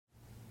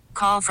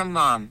call from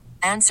mom.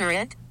 Answer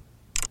it.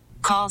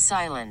 Call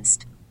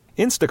silenced.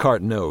 Instacart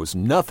knows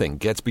nothing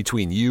gets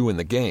between you and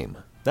the game.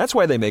 That's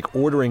why they make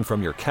ordering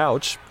from your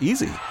couch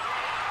easy.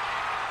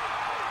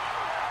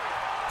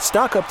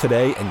 Stock up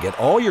today and get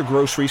all your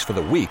groceries for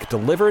the week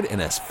delivered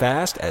in as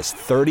fast as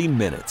 30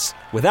 minutes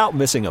without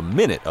missing a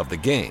minute of the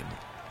game.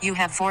 You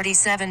have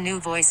 47 new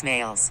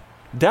voicemails.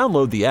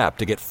 Download the app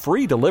to get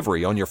free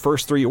delivery on your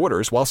first 3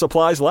 orders while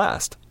supplies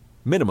last.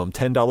 Minimum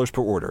 $10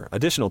 per order.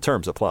 Additional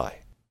terms apply.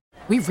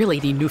 We really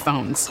need new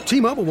phones.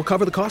 T-Mobile will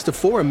cover the cost of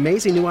 4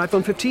 amazing new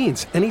iPhone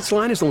 15s, and each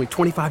line is only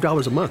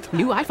 $25 a month.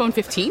 New iPhone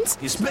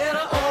 15s? It's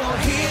better over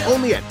here.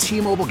 Only at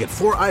T-Mobile, get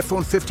 4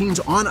 iPhone 15s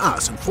on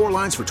us and 4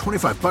 lines for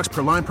 $25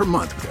 per line per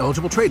month with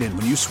eligible trade-in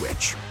when you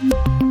switch.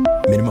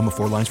 Minimum of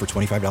 4 lines for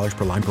 $25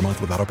 per line per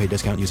month with autopay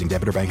discount using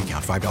debit or bank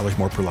account. $5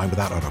 more per line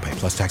without autopay,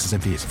 plus taxes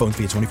and fees. Phone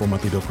fee at 24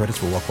 monthly bill credits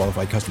for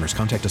well-qualified customers.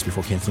 Contact us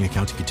before canceling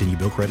account to continue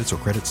bill credits or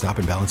credit stop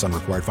and balance on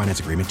required finance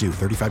agreement due.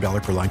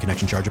 $35 per line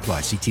connection charge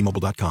applies. See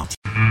T-Mobile.com.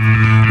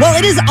 Well,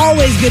 it is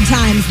always good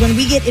times when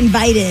we get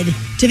invited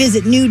to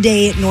visit New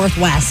Day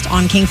Northwest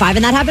on King 5,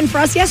 and that happened for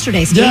us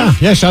yesterday,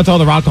 Steve. Yeah. Shout out to all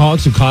the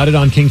Rockaholics who caught it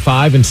on King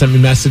 5 and sent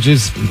me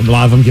messages. A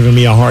lot of them giving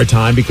me a hard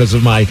time because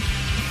of my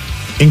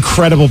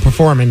incredible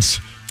performance.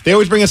 They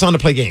always bring us on to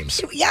play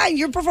games. Yeah,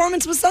 your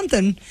performance was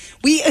something.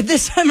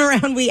 This time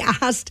around,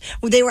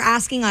 they were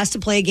asking us to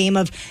play a game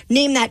of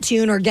name that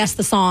tune or guess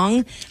the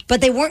song,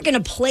 but they weren't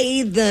going to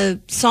play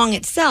the song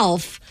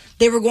itself.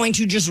 They were going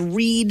to just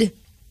read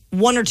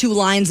 1 or 2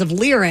 lines of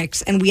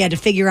lyrics, and we had to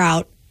figure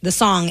out the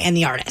song and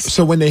the artist.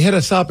 So when they hit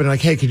us up and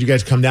like, hey, could you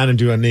guys come down and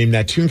do a name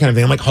that tune kind of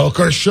thing? I'm like,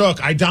 Hooker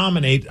Shook, I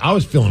dominate. I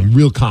was feeling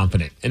real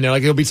confident. And they're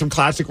like, it'll be some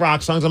classic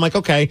rock songs. I'm like,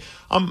 okay,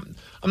 I'm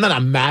not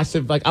a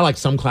massive, I like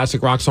some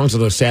classic rock songs,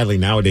 although sadly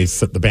nowadays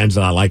the bands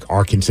that I like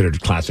are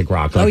considered classic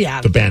rock.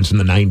 Like the bands from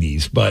the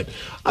 90s. But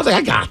I was like,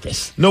 I got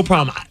this. No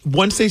problem.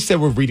 Once they said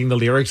we're reading the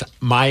lyrics,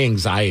 my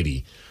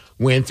anxiety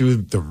went through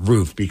the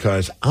roof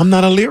because I'm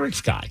not a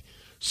lyrics guy.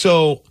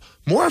 So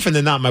more often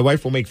than not, my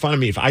wife will make fun of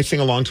me if I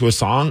sing along to a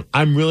song.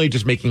 I'm really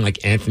just making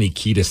like Anthony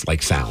Kiedis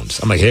like sounds.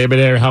 I'm like, hey,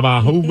 there, how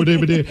about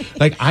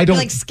like I don't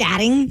like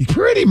scatting.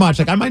 Pretty much.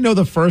 Like I might know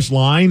the first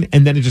line,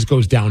 and then it just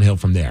goes downhill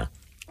from there.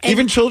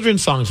 Even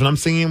children's songs, when I'm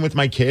singing with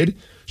my kid,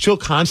 she'll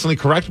constantly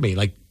correct me.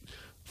 Like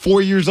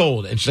 4 years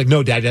old, and she's like,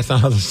 "No, Dad, that's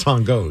not how the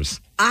song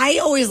goes." I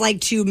always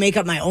like to make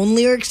up my own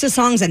lyrics to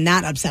songs, and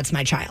that upsets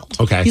my child.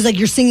 Okay. He's like,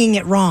 you're singing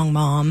it wrong,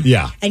 Mom.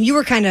 Yeah. And you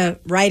were kind of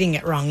writing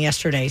it wrong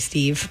yesterday,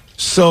 Steve.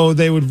 So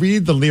they would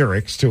read the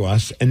lyrics to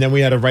us, and then we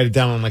had to write it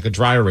down on like a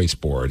dry erase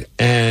board.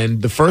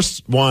 And the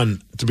first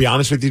one, to be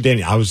honest with you,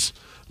 Danny, I was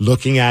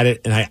looking at it,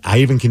 and I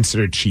even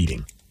considered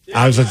cheating.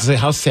 I was like,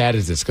 how sad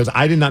is this? Because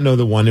I did not know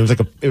the one. I think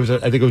it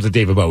was a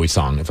David Bowie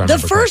song, if I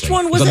remember correctly. The first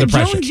one was a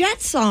Joan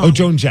Jett song. Oh,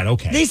 Joan Jett,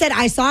 okay. They said,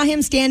 I saw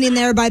him standing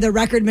there by the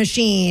record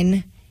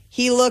machine.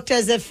 He looked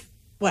as if,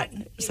 what?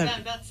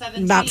 About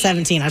 17. About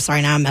 17. I'm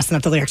sorry, now I'm messing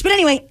up the lyrics. But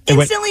anyway,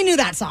 instantly knew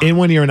that song. In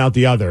one ear and out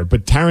the other.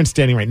 But Taryn's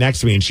standing right next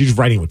to me, and she's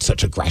writing with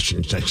such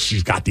aggression.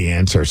 She's got the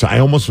answer. So I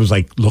almost was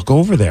like, look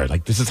over there.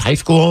 Like, this is high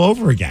school all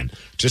over again.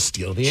 Just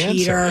steal the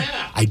Cheater. answer.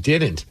 Yeah. I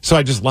didn't. So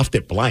I just left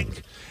it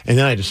blank. And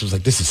then I just was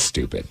like, this is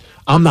stupid.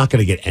 I'm not going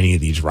to get any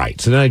of these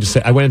right. So then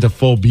I went into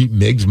full beat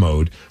Migs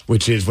mode,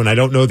 which is when I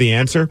don't know the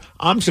answer,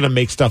 I'm just going to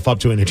make stuff up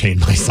to entertain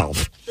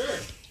myself. Sure.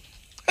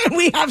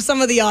 We have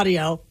some of the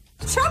audio.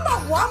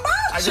 Chumbawamba?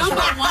 I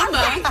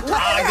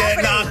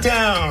get knocked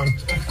down.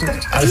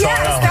 That is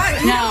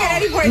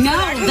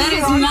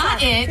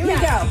not it. Here we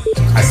go.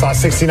 I saw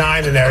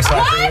 69 in there. So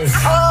What?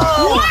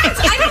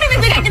 I don't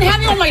even think I can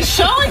have you on my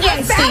show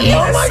again, Steve.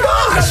 Oh my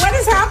gosh. So what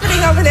is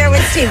happening over there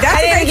with Steve?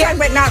 That's a great song,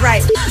 but not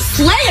right.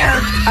 Slayer.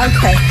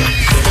 Okay.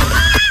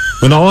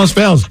 When all else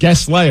fails,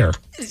 guess Slayer.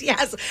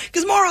 Yes,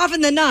 because more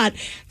often than not,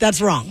 that's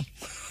wrong.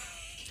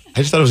 I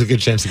just thought it was a good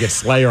chance to get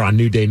Slayer on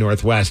New Day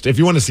Northwest. If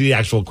you want to see the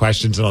actual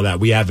questions and all that,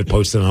 we have it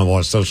posted on all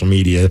our social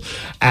media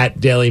at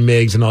Daily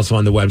Migs and also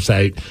on the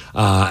website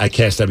at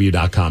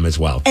KSW.com as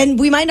well. And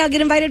we might not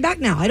get invited back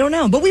now. I don't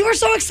know. But we were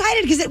so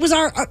excited because it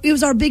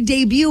was our big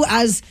debut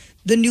as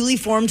the newly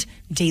formed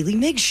Daily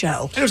Migs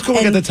show. It was cool.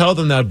 We got to tell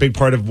them that a big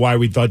part of why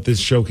we thought this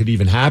show could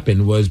even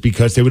happen was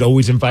because they would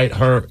always invite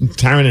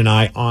Taryn and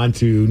I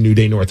onto New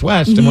Day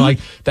Northwest. Mm-hmm. And we're like,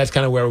 that's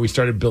kind of where we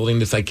started building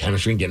this like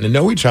chemistry and getting to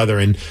know each other.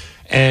 And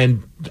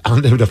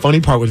the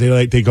funny part was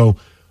they go,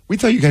 we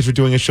thought you guys were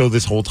doing a show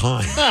this whole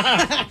time.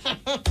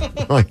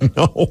 I'm like,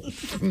 no,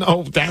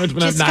 Darren's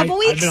been at night.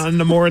 I've been on in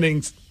the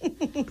mornings.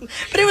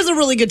 But it was a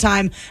really good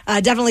time.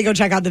 Definitely go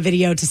check out the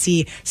video to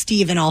see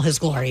Steve in all his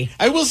glory.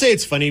 I will say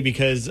it's funny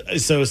because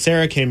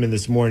Sarah came in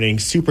this morning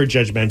super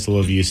judgmental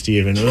of you,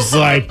 Steve, and it was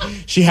like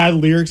she had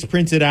lyrics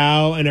printed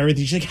out and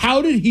everything. She's like,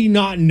 how did he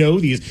not know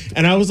these?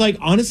 And I was like,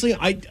 honestly,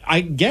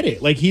 I get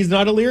it. Like, he's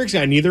not a lyrics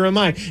guy, neither am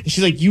I. And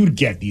she's like, you'd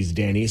get these,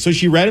 Danny. So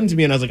she read them to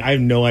me and I was like, I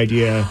have no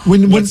idea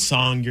what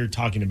song you're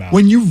talking about.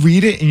 When you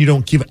read it and you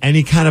don't give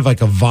any kind of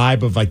like a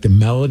vibe of like the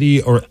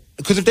melody or...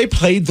 Because if they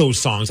played those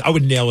songs, I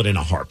would nail it in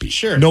a heartbeat.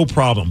 Sure. No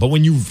problem. But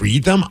when you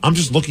read them, I'm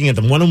just looking at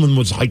them. One of them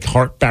was like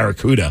Heart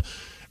Barracuda.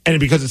 And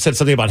because it said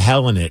something about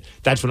hell in it,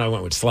 that's when I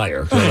went with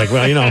Slayer. So I was like,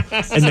 well, you know.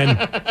 And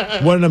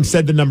then one of them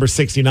said the number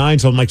 69,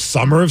 so I'm like,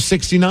 Summer of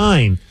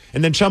 69.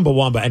 And then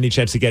Chumbawamba, any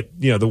chance to get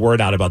the word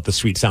out about the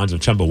sweet sounds of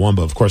Chumbawamba,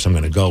 of course I'm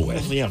going to go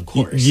with. Well, yeah, of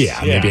course. Yeah,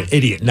 maybe an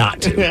idiot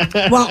not to.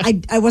 Well,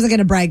 I wasn't going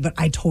to brag, but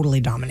I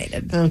totally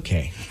dominated.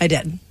 Okay. I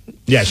did.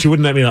 Yeah, she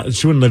wouldn't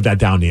live that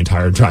down the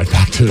entire drive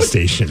back to the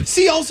station.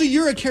 See, also,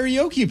 you're a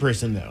karaoke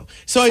person, though.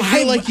 So I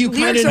feel like you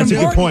kind of... That's a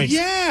good point.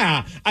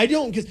 Yeah. I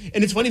don't...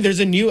 And it's funny, there's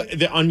a new...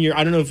 on your...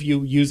 I don't know if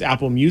you use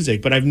Apple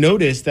Music, but I've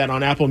noticed that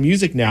on Apple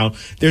Music now,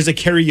 there's a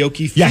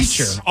karaoke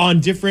feature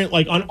on different...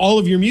 Like, on all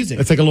of your music.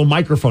 It's like a little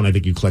microphone I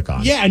think you click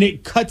on. Yeah, and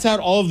it cuts out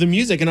all of the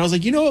music. And I was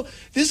like,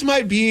 this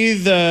might be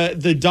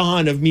the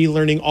dawn of me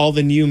learning all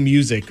the new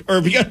music.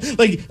 Or, because,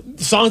 like,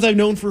 songs I've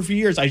known for a few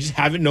years, I just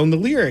haven't known the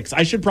lyrics.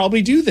 I should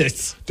probably do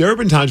this. There have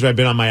been times where I've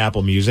been on my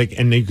Apple Music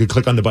and you could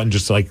click on the button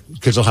just to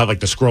because they'll have like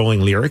the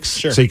scrolling lyrics.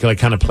 Sure. So you can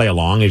kind of play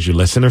along as you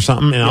listen or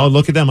something. And I'll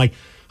look at them like,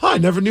 I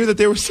never knew that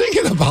they were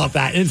singing about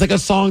that. And it's like a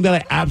song that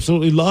I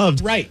absolutely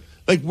loved. Right.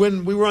 Like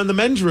when we were on the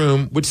men's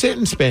room with Sit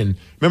and Spin,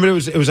 remember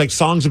it was like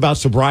songs about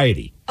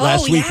sobriety.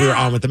 Last week we were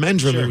on with the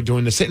men's room. We were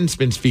doing the Sit and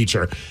Spins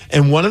feature.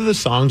 And one of the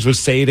songs was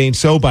Say It Ain't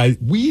So by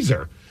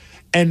Weezer.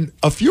 And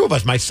a few of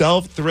us,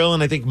 myself, Thrill,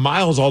 and I think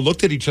Miles all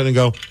looked at each other and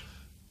go,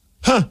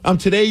 I'm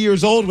today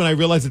years old when I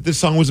realized that this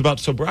song was about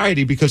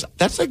sobriety because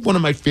that's like one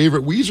of my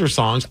favorite Weezer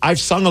songs. I've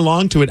sung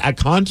along to it at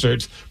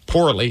concerts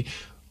poorly,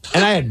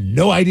 and I had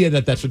no idea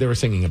that that's what they were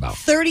singing about.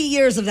 30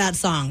 years of that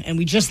song, and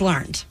we just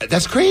learned.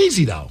 That's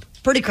crazy, though.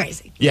 Pretty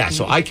crazy. Yeah,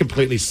 so I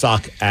completely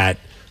suck at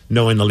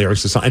knowing the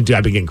lyrics to song. And dude,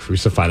 I've been getting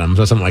crucified on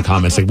some of my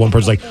comments. Like one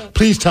person's like,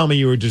 please tell me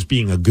you were just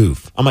being a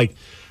goof. I'm like,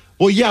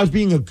 well, yeah, I was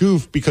being a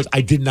goof because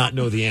I did not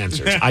know the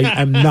answers. I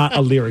am not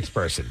a lyrics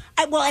person.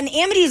 Well, and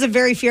Amity is a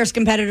very fierce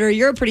competitor.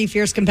 You're a pretty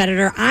fierce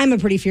competitor. I'm a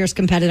pretty fierce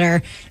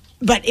competitor.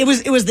 But it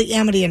was the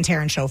Amity and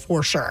Taryn show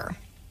for sure.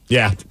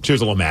 Yeah, she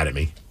was a little mad at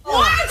me.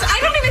 What? I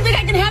don't even think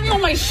I can have you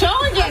on my show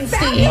again,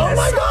 Steve. Oh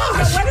my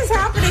gosh. What is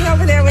happening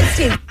over there with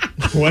Steve?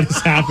 What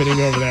is happening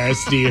over there,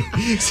 Steve?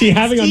 Is he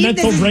having a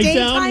mental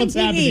breakdown? What's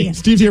happening?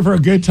 Steve's here for a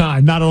good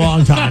time, not a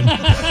long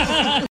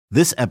time.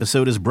 This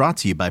episode is brought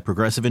to you by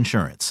Progressive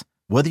Insurance.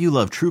 Whether you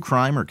love true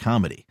crime or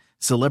comedy,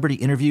 celebrity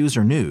interviews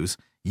or news,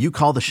 you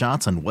call the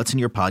shots on what's in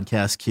your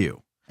podcast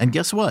queue. And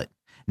guess what?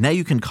 Now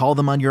you can call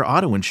them on your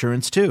auto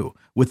insurance too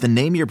with the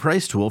Name Your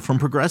Price tool from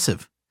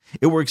Progressive.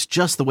 It works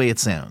just the way it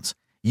sounds.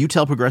 You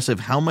tell Progressive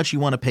how much you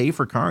want to pay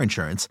for car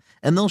insurance,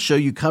 and they'll show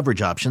you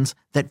coverage options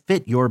that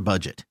fit your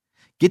budget.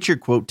 Get your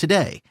quote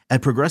today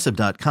at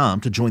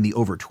Progressive.com to join the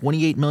over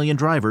 28 million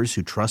drivers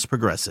who trust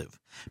Progressive.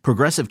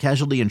 Progressive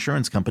Casualty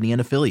Insurance Company and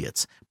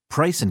Affiliates.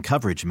 Price and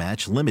coverage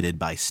match limited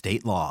by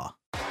state law.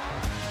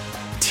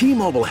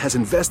 T-Mobile has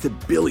invested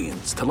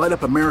billions to light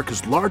up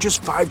America's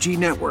largest 5G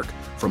network,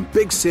 from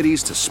big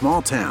cities to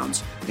small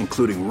towns,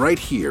 including right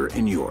here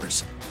in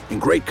yours. And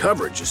great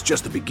coverage is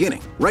just the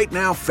beginning. Right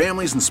now,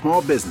 families and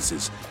small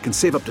businesses can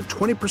save up to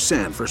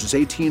 20% versus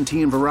AT&T and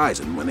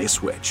Verizon when they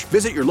switch.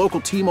 Visit your local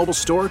T-Mobile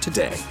store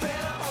today.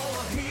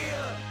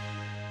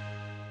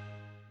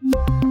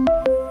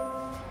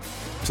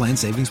 Plan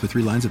savings with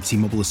 3 lines of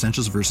T-Mobile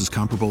Essentials versus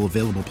comparable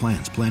available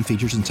plans. Plan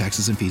features and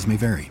taxes and fees may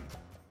vary.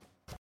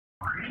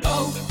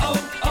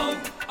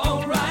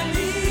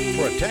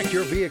 Protect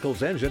your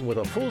vehicle's engine with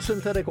a full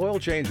synthetic oil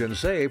change and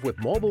save with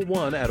Mobile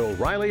One at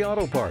O'Reilly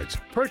Auto Parts.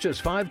 Purchase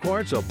 5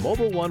 quarts of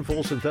Mobile One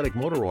full synthetic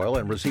motor oil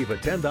and receive a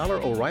 $10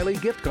 O'Reilly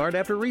gift card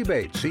after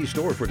rebate. See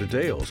store for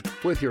details.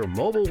 With your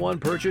Mobile One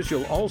purchase,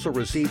 you'll also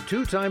receive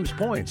 2 times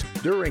points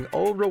during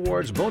O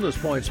Rewards Bonus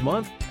Points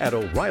Month at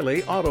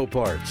O'Reilly Auto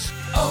Parts.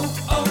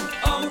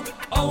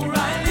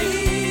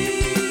 O'Reilly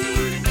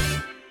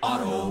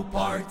Auto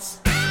Parts.